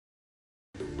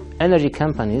Energy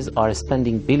companies are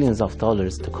spending billions of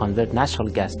dollars to convert natural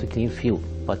gas to clean fuel,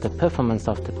 but the performance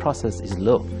of the process is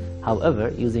low.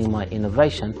 However, using my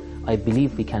innovation, I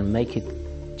believe we can make it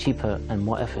cheaper and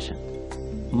more efficient.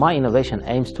 My innovation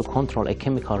aims to control a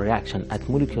chemical reaction at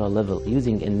molecular level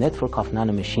using a network of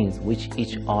nanomachines which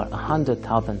each are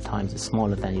 100,000 times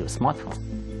smaller than your smartphone.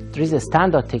 There is a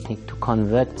standard technique to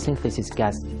convert synthesis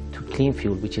gas to clean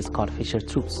fuel which is called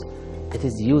Fischer-Tropsch. It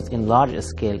is used in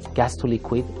large-scale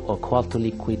gas-to-liquid or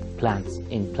coal-to-liquid plants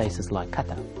in places like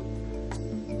Qatar.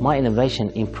 My innovation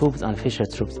improves on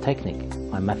Fischer-Tropsch technique.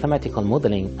 My mathematical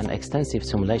modeling and extensive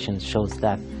simulation shows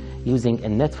that using a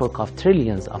network of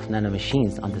trillions of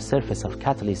nanomachines on the surface of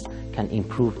catalysts can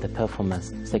improve the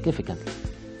performance significantly.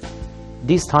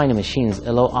 These tiny machines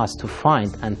allow us to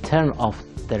find and turn off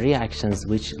the reactions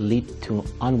which lead to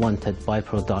unwanted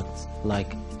byproducts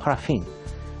like paraffin.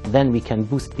 Then we can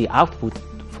boost the output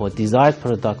for desired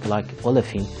product like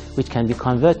olefin, which can be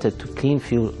converted to clean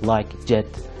fuel like jet,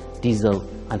 diesel,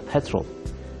 and petrol.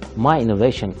 My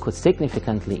innovation could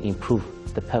significantly improve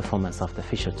the performance of the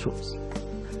Fischer-Tropsch.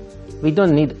 We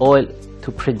don't need oil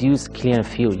to produce clean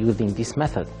fuel using this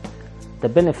method. The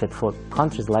benefit for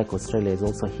countries like Australia is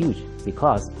also huge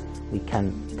because we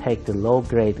can take the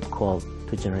low-grade coal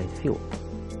to generate fuel.